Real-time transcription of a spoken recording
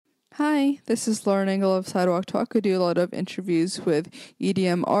Hi, this is Lauren Engel of Sidewalk Talk. I do a lot of interviews with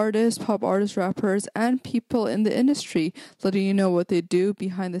EDM artists, pop artists, rappers, and people in the industry, letting you know what they do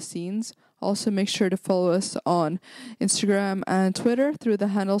behind the scenes. Also, make sure to follow us on Instagram and Twitter through the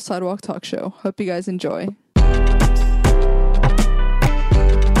handle Sidewalk Talk Show. Hope you guys enjoy.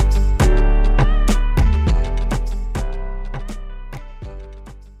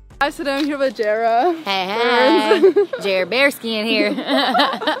 Hi, so I'm here with Jara. Hey, Jared Bearsky in here.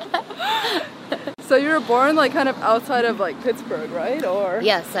 So you were born kind of outside of Pittsburgh, right? Or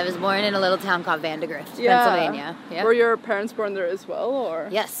Yes, I was born in a little town called Vandergrift, Pennsylvania. Yep. Were your parents born there as well, or?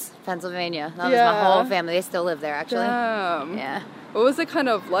 Yes, Pennsylvania. That was my whole family. They still live there, actually. Damn. Yeah. What was it kind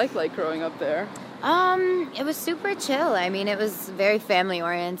of like growing up there? It was super chill. I mean, it was very family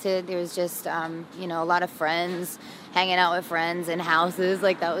oriented. There was just, a lot of friends, hanging out with friends in houses.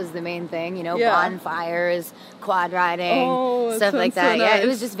 That was the main thing, bonfires, quad riding, stuff like that. So nice. Yeah, it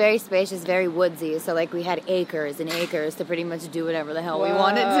was just very spacious, very woodsy. So, we had acres and acres to pretty much do whatever the hell we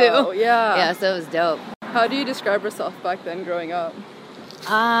wanted to. Yeah. Yeah, so it was dope. How do you describe yourself back then growing up?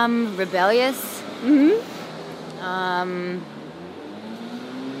 Rebellious.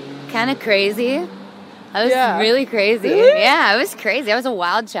 Kind of crazy. I was really crazy. Really? Yeah, I was crazy. I was a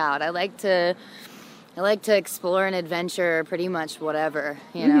wild child. I like to explore and adventure pretty much whatever,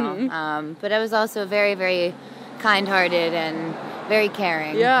 you know. But I was also very, very kind-hearted and very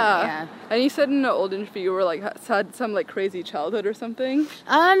caring. Yeah. And you said in an old interview you were had some crazy childhood or something.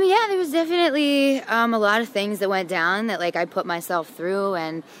 Yeah, there was definitely a lot of things that went down that I put myself through,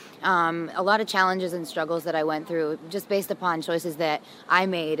 and a lot of challenges and struggles that I went through just based upon choices that I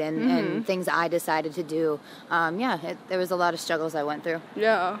made and things I decided to do. There was a lot of struggles I went through.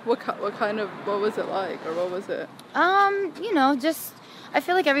 Yeah. What was it like, or what was it? I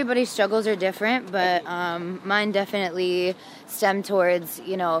feel like everybody's struggles are different, but mine definitely stemmed towards,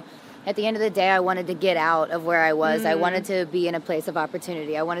 at the end of the day, I wanted to get out of where I was. I wanted to be in a place of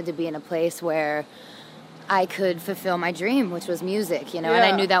opportunity. I wanted to be in a place where I could fulfill my dream, which was music, and I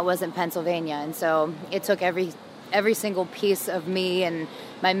knew that wasn't Pennsylvania. And so it took every single piece of me and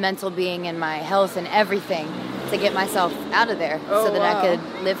my mental being and my health and everything to get myself out of there so that I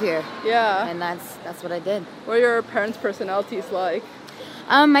could live here. Yeah. And that's what I did. What are your parents' personalities like?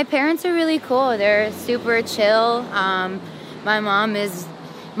 My parents are really cool. They're super chill. My mom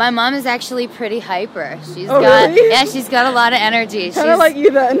is actually pretty hyper. She's got a lot of energy. Kind of like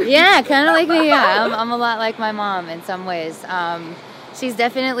you then. Yeah, kind of like me. Yeah, I'm a lot like my mom in some ways. She's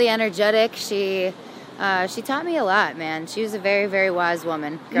definitely energetic. She taught me a lot, man. She was a very, very wise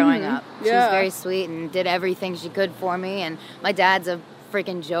woman growing up. She was very sweet and did everything she could for me. And my dad's a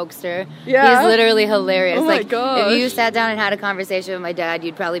freaking jokester. Yeah. He's literally hilarious. Oh my gosh. If you sat down and had a conversation with my dad,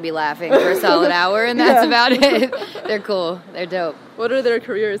 you'd probably be laughing for a solid hour, and that's about it. They're cool. They're dope. What are their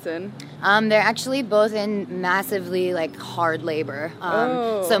careers in? They're actually both in massively hard labor.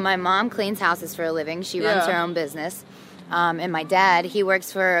 So my mom cleans houses for a living. She runs her own business. And my dad, he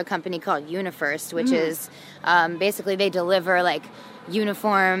works for a company called Unifirst, which is basically they deliver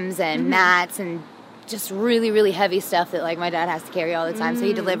uniforms and mats and just really, really heavy stuff that my dad has to carry all the time. So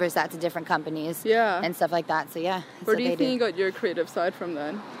he delivers that to different companies and stuff like that. So yeah. Where do you think you got your creative side from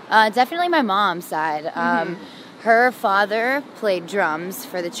then? Definitely my mom's side. Her father played drums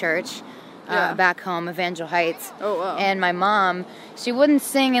for the church back home, Evangel Heights. Oh, wow. And my mom, she wouldn't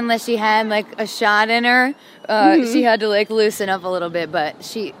sing unless she had a shot in her. She had to loosen up a little bit, but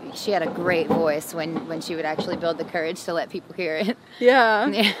she had a great voice when she would actually build the courage to let people hear it. Yeah.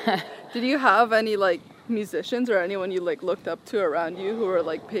 Yeah. Did you have any musicians or anyone you looked up to around you who were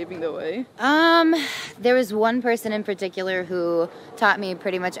paving the way? There was one person in particular who taught me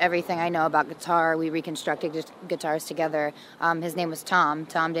pretty much everything I know about guitar. We reconstructed guitars together. His name was Tom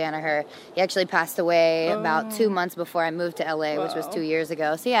Danaher. He actually passed away about 2 months before I moved to LA, which was 2 years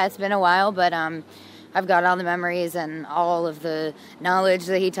ago. So yeah, it's been a while, but I've got all the memories and all of the knowledge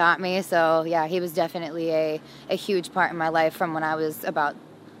that he taught me. So yeah, he was definitely a huge part in my life from when I was about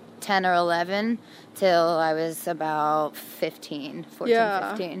 10 or 11 till I was about 15,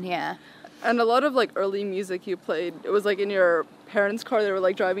 15, yeah. And a lot of early music you played, it was in your parents' car, they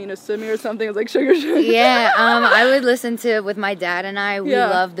were driving you to Simi or something, it was Sugar Sugar. Yeah, I would listen to, with my dad and I, we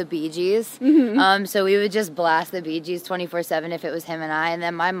loved the Bee Gees. So we would just blast the Bee Gees 24/7 if it was him and I. And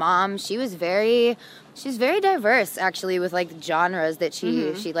then my mom, she's very diverse actually with genres that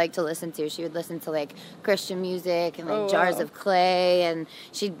she liked to listen to. She would listen to Christian music and Jars of Clay, and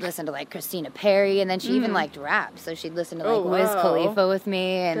she'd listen to Christina Perry, and then she even liked rap. So she'd listen to Wiz Khalifa with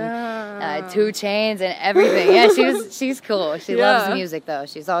me and 2 Chainz and everything. Yeah, she's cool. She loves music though.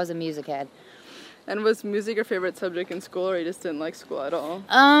 She's always a music head. And was music your favorite subject in school, or you just didn't like school at all?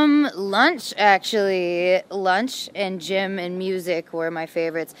 Lunch, actually. Lunch and gym and music were my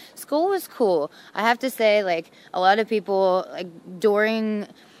favorites. School was cool. I have to say, like, a lot of people, like, during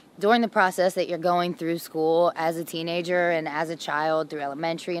the process that you're going through school as a teenager and as a child through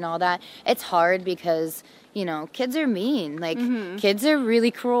elementary and all that, it's hard because, you know, kids are mean. Like, kids are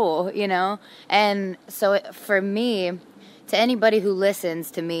really cruel, you know? And so for me, to anybody who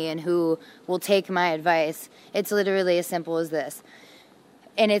listens to me and who will take my advice, it's literally as simple as this.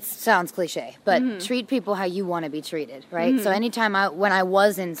 And it sounds cliche, but treat people how you want to be treated, right? So anytime when I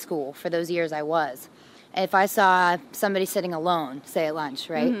was in school, for those years I was, if I saw somebody sitting alone, say at lunch,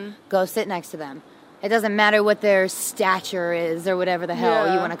 right, go sit next to them. It doesn't matter what their stature is or whatever the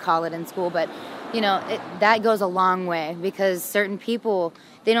hell you want to call it in school, but, you know, that goes a long way, because certain people,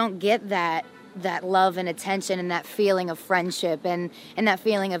 they don't get that love and attention and that feeling of friendship and that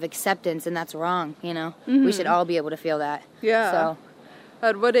feeling of acceptance, and that's wrong, you know? We should all be able to feel that. Yeah. So,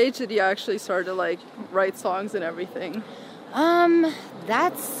 at what age did you actually start to, like, write songs and everything?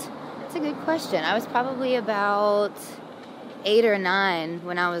 That's a good question. I was probably about 8 or 9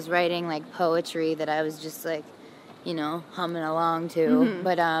 when I was writing, like, poetry that I was just, like, you know, humming along to.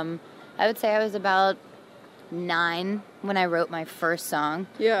 But I would say I was about 9 when I wrote my first song,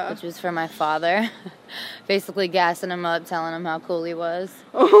 which was for my father. Basically gassing him up, telling him how cool he was.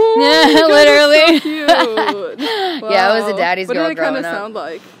 Oh, yeah, literally. So cute. Wow. Yeah, I was a daddy's girl growing up. What did it kind of sound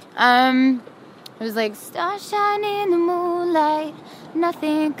like? It was like, stars shine in the moonlight,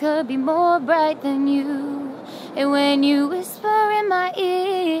 nothing could be more bright than you. And when you whisper in my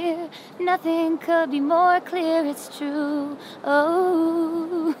ear, nothing could be more clear, it's true.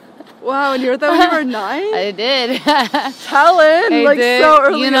 Oh. Wow, and you wrote that when you were 9? I did. Talent, I like did. so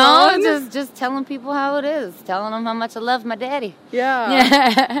early you know, on. just telling people how it is, telling them how much I love my daddy.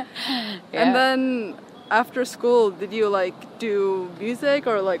 Yeah. And then after school, did you like do music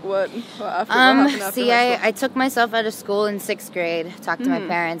or like what? After I took myself out of school in 6th grade. Talked to my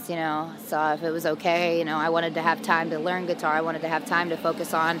parents, you know, saw if it was okay. You know, I wanted to have time to learn guitar. I wanted to have time to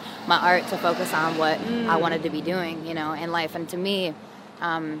focus on my art, to focus on what I wanted to be doing, you know, in life. And to me,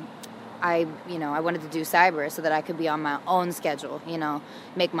 I wanted to do cyber so that I could be on my own schedule, you know,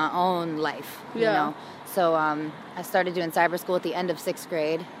 make my own life, you know. So I started doing cyber school at the end of 6th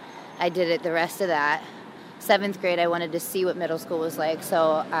grade. I did it the rest of that. 7th grade, I wanted to see what middle school was like,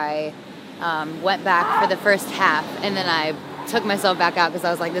 so I went back for the first half, and then I took myself back out because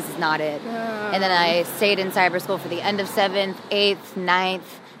I was like, this is not it. And then I stayed in cyber school for the end of 7th, 8th, 9th,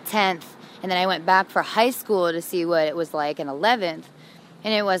 10th, and then I went back for high school to see what it was like in 11th.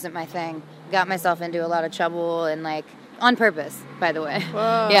 And it wasn't my thing. Got myself into a lot of trouble, and like on purpose, by the way.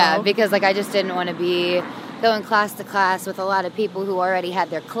 Wow. Yeah, because like I just didn't want to be going class to class with a lot of people who already had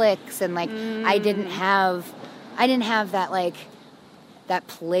their cliques, and like I didn't have that like that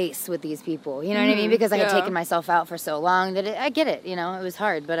place with these people. You know what I mean? Because I had taken myself out for so long that I get it. You know, it was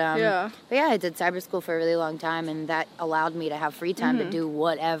hard, but I did cyber school for a really long time, and that allowed me to have free time to do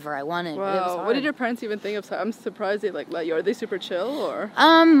whatever I wanted. Wow. It was hard. What did your parents even think of? I'm surprised they like let you. Are they super chill or?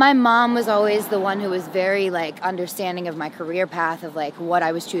 My mom was always the one who was very like understanding of my career path, of like what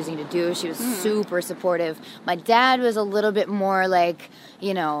I was choosing to do. She was super supportive. My dad was a little bit more like,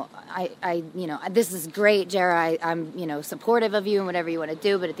 you know, I this is great, Jara. I'm, you know, supportive of you and whatever you want to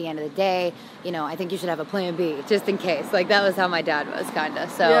do, but at the end of the day, you know, I think you should have a plan B just in case. Like that was how my dad was, kind of.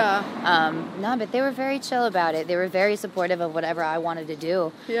 So, no, but they were very chill about it. They were very supportive of whatever I wanted to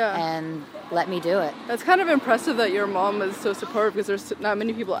do, and let me do it. That's kind of impressive that your mom was so supportive, because there's not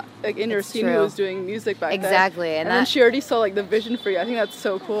many people like in your scene who was doing music back then. Exactly, and then she already saw like the vision for you. I think that's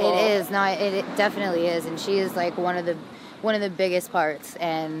so cool. It is. No, it definitely is, and she is like one of the biggest parts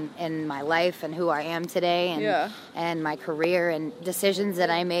in my life and who I am today, and my career and decisions that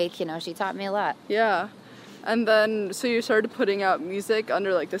I make. You know, she taught me a lot. Yeah. And then, so you started putting out music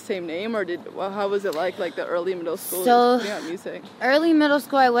under like the same name, or how was it like the early middle school putting out music? Early middle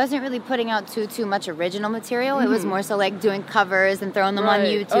school, I wasn't really putting out too much original material. It was more so like doing covers and throwing them on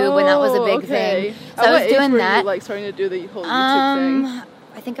YouTube, and that was a big thing. So I was doing that. You, like starting to do the whole YouTube thing?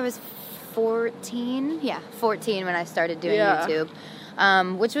 I think I was 14 when I started doing YouTube,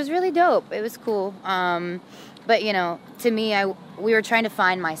 which was really dope. It was cool. But, you know, to me, we were trying to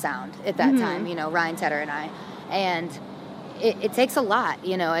find my sound at that time, you know, Ryan Tedder and I. And it takes a lot,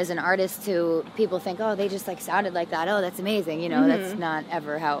 you know, as an artist, to people think, oh, they just like sounded like that. Oh, that's amazing. You know, that's not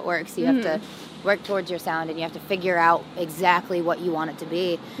ever how it works. You have to work towards your sound, and you have to figure out exactly what you want it to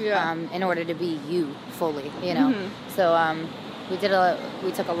be in order to be you fully, you know. So, we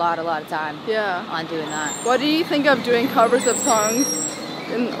took a lot of time on doing that. What do you think of doing covers of songs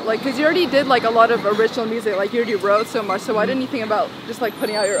and like, because you already did like a lot of original music, like you already wrote so much, so why didn't you think about just like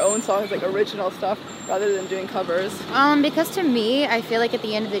putting out your own songs, like original stuff, rather than doing covers? Because to me, I feel like at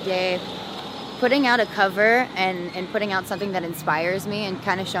the end of the day, putting out a cover and putting out something that inspires me and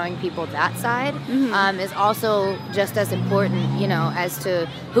kind of showing people that side is also just as important, you know, as to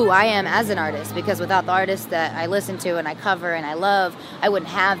who I am as an artist. Because without the artists that I listen to and I cover and I love, I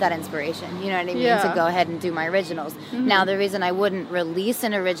wouldn't have that inspiration, you know what I mean, to go ahead and do my originals. Now, the reason I wouldn't release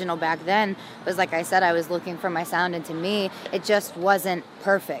an original back then was, like I said, I was looking for my sound, and to me, it just wasn't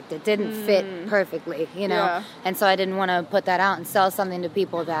perfect. It didn't fit perfectly, you know, and so I didn't want to put that out and sell something to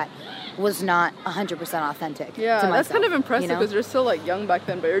people that was not 100% authentic. Yeah, to myself, that's kind of impressive, because you know? you're still like young back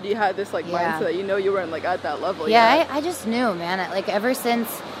then, but you already had this like mindset that you know you weren't like at that level Yeah, yet. I just knew, man. Like ever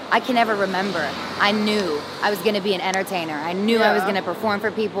since I can ever remember, I knew I was going to be an entertainer. I knew I was going to perform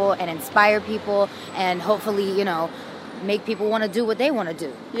for people and inspire people and hopefully, you know, make people want to do what they want to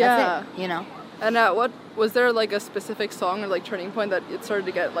do. That's it, you know. And what was there like a specific song or like turning point that it started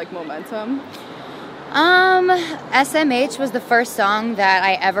to get like momentum? SMH was the first song that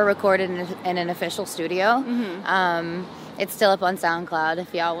I ever recorded in an official studio. It's still up on SoundCloud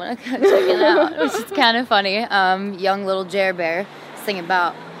if y'all want to go check it out, which is kind of funny. Young little Jer Bear singing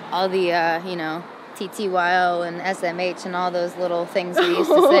about all the, you know, TTYO and SMH and all those little things we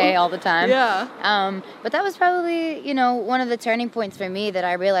used to say all the time. But that was probably, you know, one of the turning points for me that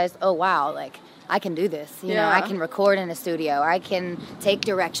I realized, oh, wow, like, I can do this, you know, I can record in a studio, I can take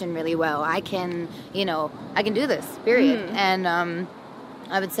direction really well, I can, you know, I can do this, period. And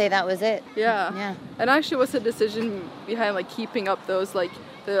I would say that was it. Yeah. And actually, what's the decision behind like keeping up those like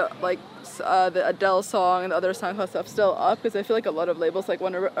the Adele song and the other SoundCloud stuff still up? Because I feel like a lot of labels like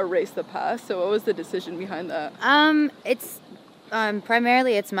want to erase the past. So what was the decision behind that? It's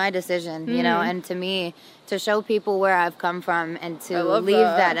primarily it's my decision, you know, and to me, to show people where I've come from and to leave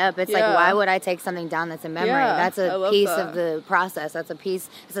that up, it's like, why would I take something down that's a memory? That's a piece of the process. That's a piece,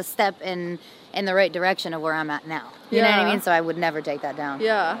 it's a step in the right direction of where I'm at now. You know what I mean? So I would never take that down.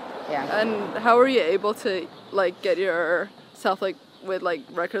 Yeah. And how were you able to like get yourself like with like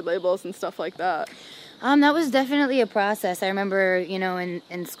record labels and stuff like that? That was definitely a process. I remember, you know,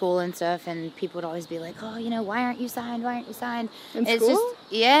 in school and stuff, and people would always be like, oh, you know, why aren't you signed? Why aren't you signed? In it's school?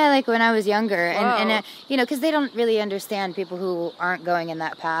 Just, like when I was younger. And you know, because they don't really understand people who aren't going in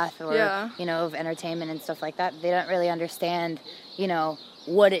that path or, you know, of entertainment and stuff like that. They don't really understand, you know,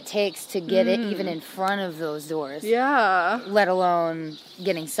 what it takes to get it even in front of those doors. Let alone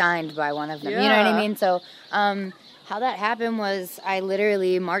getting signed by one of them. You know what I mean? So, how that happened was I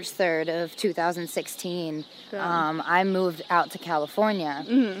literally, March 3rd of 2016, I moved out to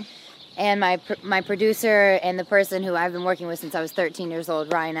California. And my producer and the person who I've been working with since I was 13 years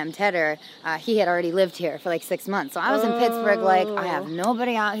old, Ryan M. Tedder, he had already lived here for like 6 months. So I was in Pittsburgh like, I have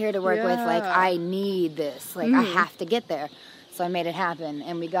nobody out here to work with. Like, I need this. Like, I have to get there. So I made it happen.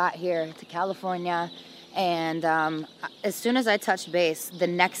 And we got here to California. And as soon as I touched base, the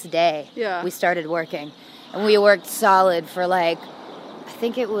next day, we started working. And we worked solid for like, I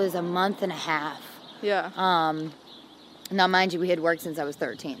think it was a month and a half. Now, mind you, we had worked since I was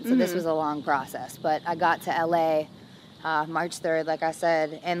 13, so this was a long process. But I got to LA March 3rd, like I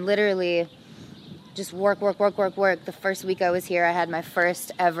said, and literally just work. The first week I was here, I had my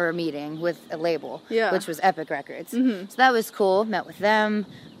first ever meeting with a label, which was Epic Records. So that was cool. Met with them,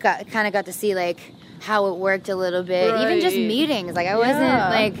 kind of got to see like how it worked a little bit, even just meetings. Like I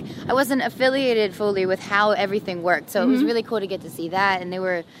wasn't affiliated fully with how everything worked, so it was really cool to get to see that. And they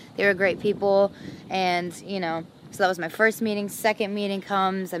were great people, and you know, so that was my first meeting. Second meeting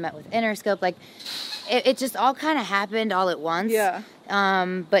comes, I met with Interscope. Like it just all kind of happened all at once.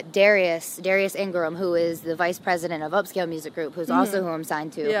 But Darius Ingram, who is the vice president of Upscale Music Group, who's also who I'm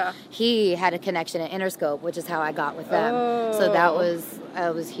signed to, he had a connection at Interscope, which is how I got with them. So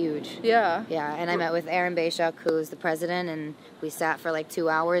that was huge. And I met with Aaron Bayshuk, who's the president, and we sat for like 2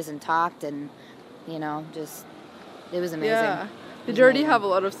 hours and talked, and you know, just it was amazing. Did you already have a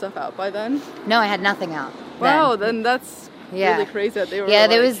lot of stuff out by then? No, I had nothing out. Wow, then that's really crazy that they were.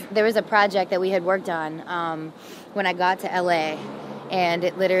 There was a project that we had worked on when I got to LA. And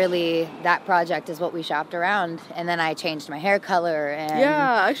it literally, that project is what we shopped around. And then I changed my hair color. And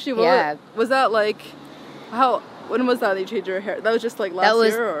actually, was that like, when was that you changed your hair? That was just like last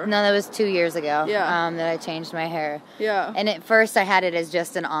year? Or? No, that was 2 years ago that I changed my hair. And at first I had it as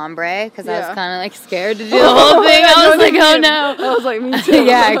just an ombre because I was kind of like scared to do the whole thing. I was like, oh no. I was like, me too.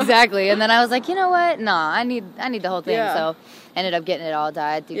 Exactly. And then I was like, you know what? No, I need the whole thing. So ended up getting it all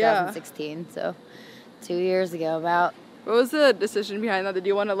dyed 2016. So 2 years ago about. What was the decision behind that? Did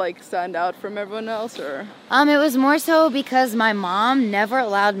you want to like stand out from everyone else, or? It was more so because my mom never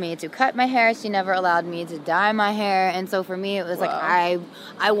allowed me to cut my hair. She never allowed me to dye my hair, and so for me, it was like I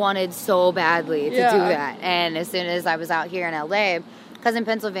wanted so badly to do that. And as soon as I was out here in LA, because in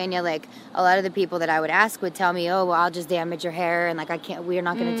Pennsylvania, like a lot of the people that I would ask would tell me, "Oh, well, I'll just damage your hair," and like we're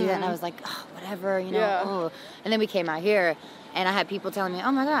not going to do that. And I was like, oh, whatever, you know. Yeah. Oh. And then we came out here. And I had people telling me,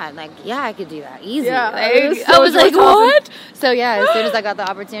 "Oh my God, like yeah, I could do that easy." Yeah, like, I was like, "What?" So yeah, as soon as I got the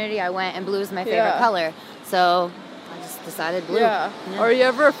opportunity, I went, and blue is my favorite color. So I just decided blue. Yeah. Are you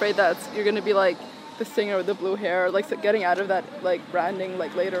ever afraid that you're gonna be like the singer with the blue hair, or like getting out of that like branding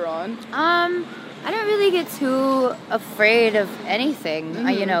like later on? I don't really get too afraid of anything.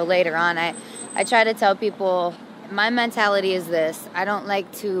 You know, later on, I try to tell people. My mentality is this. I don't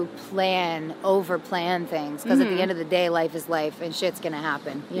like to over-plan things, because at the end of the day, life is life, and shit's going to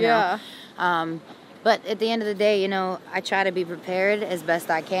happen, you know? But at the end of the day, you know, I try to be prepared as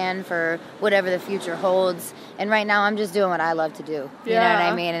best I can for whatever the future holds. And right now, I'm just doing what I love to do. You know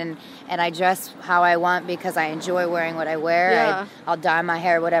what I mean? And I dress how I want because I enjoy wearing what I wear. I'll dye my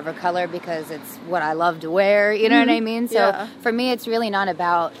hair whatever color because it's what I love to wear. You know what I mean? So for me, it's really not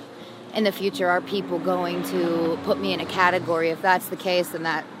about... in the future, are people going to put me in a category? If that's the case, then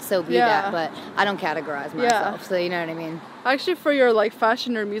so be that. But I don't categorize myself, so you know what I mean? Actually, for your like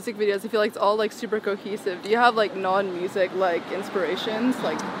fashion or music videos, I feel like it's all like super cohesive. Do you have like non-music like inspirations,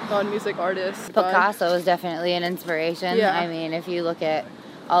 like non-music artists? Picasso is definitely an inspiration. I mean, if you look at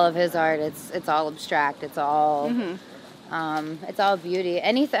all of his art, it's all abstract. It's all... it's all beauty.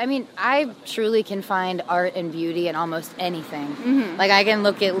 Anything. I mean, I truly can find art and beauty in almost anything. Like I can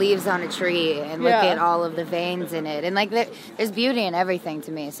look at leaves on a tree and look at all of the veins in it, and like there's beauty in everything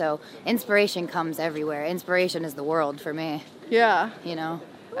to me. So inspiration comes everywhere. Inspiration is the world for me. Yeah. You know.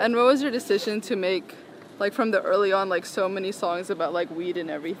 And what was your decision to make, like from the early on, like so many songs about like weed and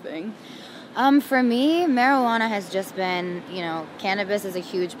everything? For me, marijuana has just been, you know, cannabis is a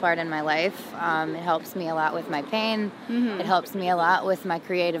huge part in my life. It helps me a lot with my pain. It helps me a lot with my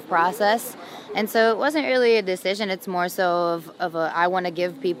creative process. And so it wasn't really a decision. It's more so of I want to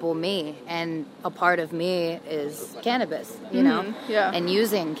give people me. And a part of me is cannabis, you know, and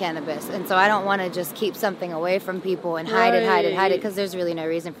using cannabis. And so I don't want to just keep something away from people and hide it, because there's really no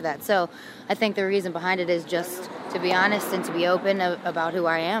reason for that. So I think the reason behind it is just to be honest and to be open about who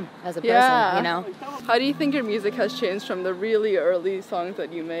I am as a person, you know. How do you think your music has changed from the really early songs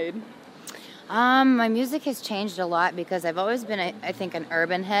that you made? My music has changed a lot because I've always been, I think, an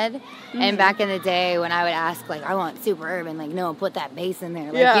urban head. And back in the day when I would ask, like, I want super urban, like, no, put that bass in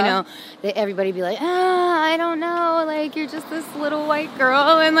there. Like, you know, everybody be like, I don't know, like, you're just this little white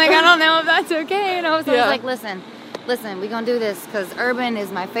girl, and, like, I don't know if that's okay. You know, so I was like, listen, we're going to do this because urban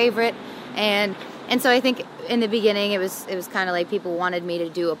is my favorite. And so I think in the beginning it was kind of like people wanted me to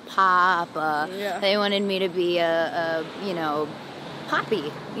do a pop. They wanted me to be a you know, poppy,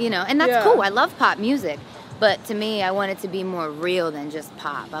 you know, and that's cool. I love pop music, but to me, I want it to be more real than just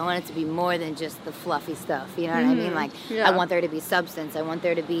pop. I want it to be more than just the fluffy stuff. You know what I mean? Like I want there to be substance. I want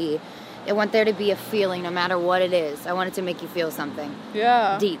there to be a feeling, no matter what it is. I want it to make you feel something.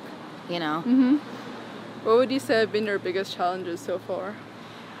 Deep. You know. What would you say have been your biggest challenges so far?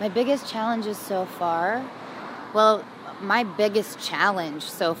 My biggest challenges so far? Well, my biggest challenge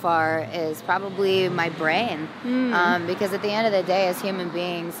so far is probably my brain. Because at the end of the day, as human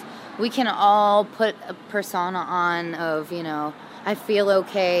beings, we can all put a persona on of, you know, I feel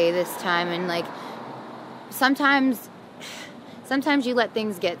okay this time. And, like, sometimes you let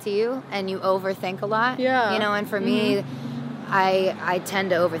things get to you and you overthink a lot. You know, and for me, I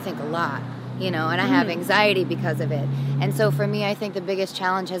tend to overthink a lot. You know, and I have anxiety because of it. And so for me, I think the biggest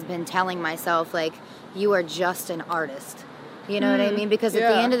challenge has been telling myself, like, you are just an artist. You know what I mean? Because at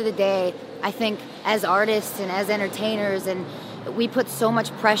the end of the day, I think as artists and as entertainers, and we put so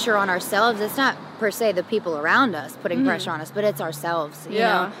much pressure on ourselves. It's not per se the people around us putting pressure on us, but it's ourselves, you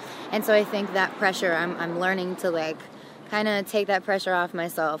know? And so I think that pressure, I'm learning to, like, kind of take that pressure off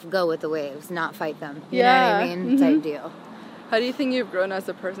myself, go with the waves, not fight them. You know what I mean? Type deal. How do you think you've grown as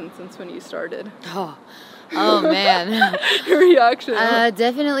a person since when you started? Oh man. Your reaction.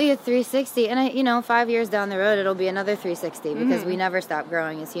 Definitely a 360. And you know, 5 years down the road, it'll be another 360 because we never stop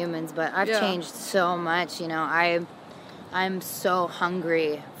growing as humans. But I've changed so much. You know, I'm so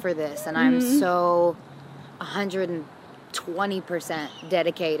hungry for this, and I'm so 120%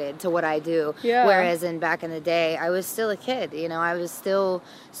 dedicated to what I do. Whereas back in the day, I was still a kid. You know, I was still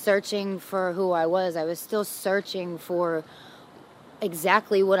searching for who I was. I was still searching for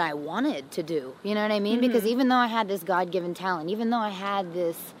exactly what I wanted to do. You know what I mean? Because even though I had this God-given talent, even though I had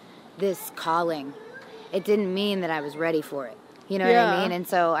this calling, it didn't mean that I was ready for it. You know what I mean? And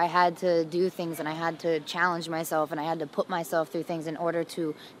so I had to do things, and I had to challenge myself, and I had to put myself through things in order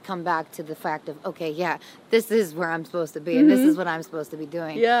to come back to the fact of, okay, yeah, this is where I'm supposed to be, and this is what I'm supposed to be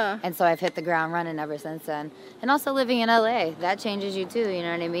doing. Yeah. And so I've hit the ground running ever since then. And also living in LA, that changes you too, you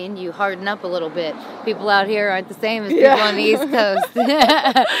know what I mean? You harden up a little bit. People out here aren't the same as people on the East Coast.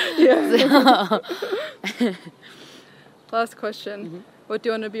 Last question. What do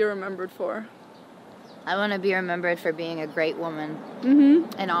you want to be remembered for? I want to be remembered for being a great woman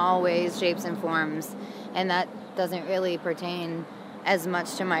in all ways, shapes, and forms. And that doesn't really pertain as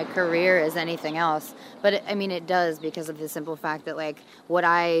much to my career as anything else. But, it does, because of the simple fact that, like, what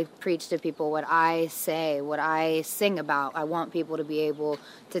I preach to people, what I say, what I sing about, I want people to be able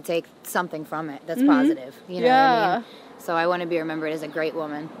to take something from it that's positive. You know what I mean? So I want to be remembered as a great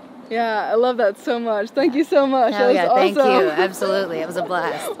woman. Yeah, I love that so much. Thank you so much. Hell yeah, that was awesome. Thank you. Absolutely. It was a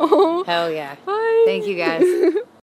blast. Hell yeah. Bye. Thank you, guys.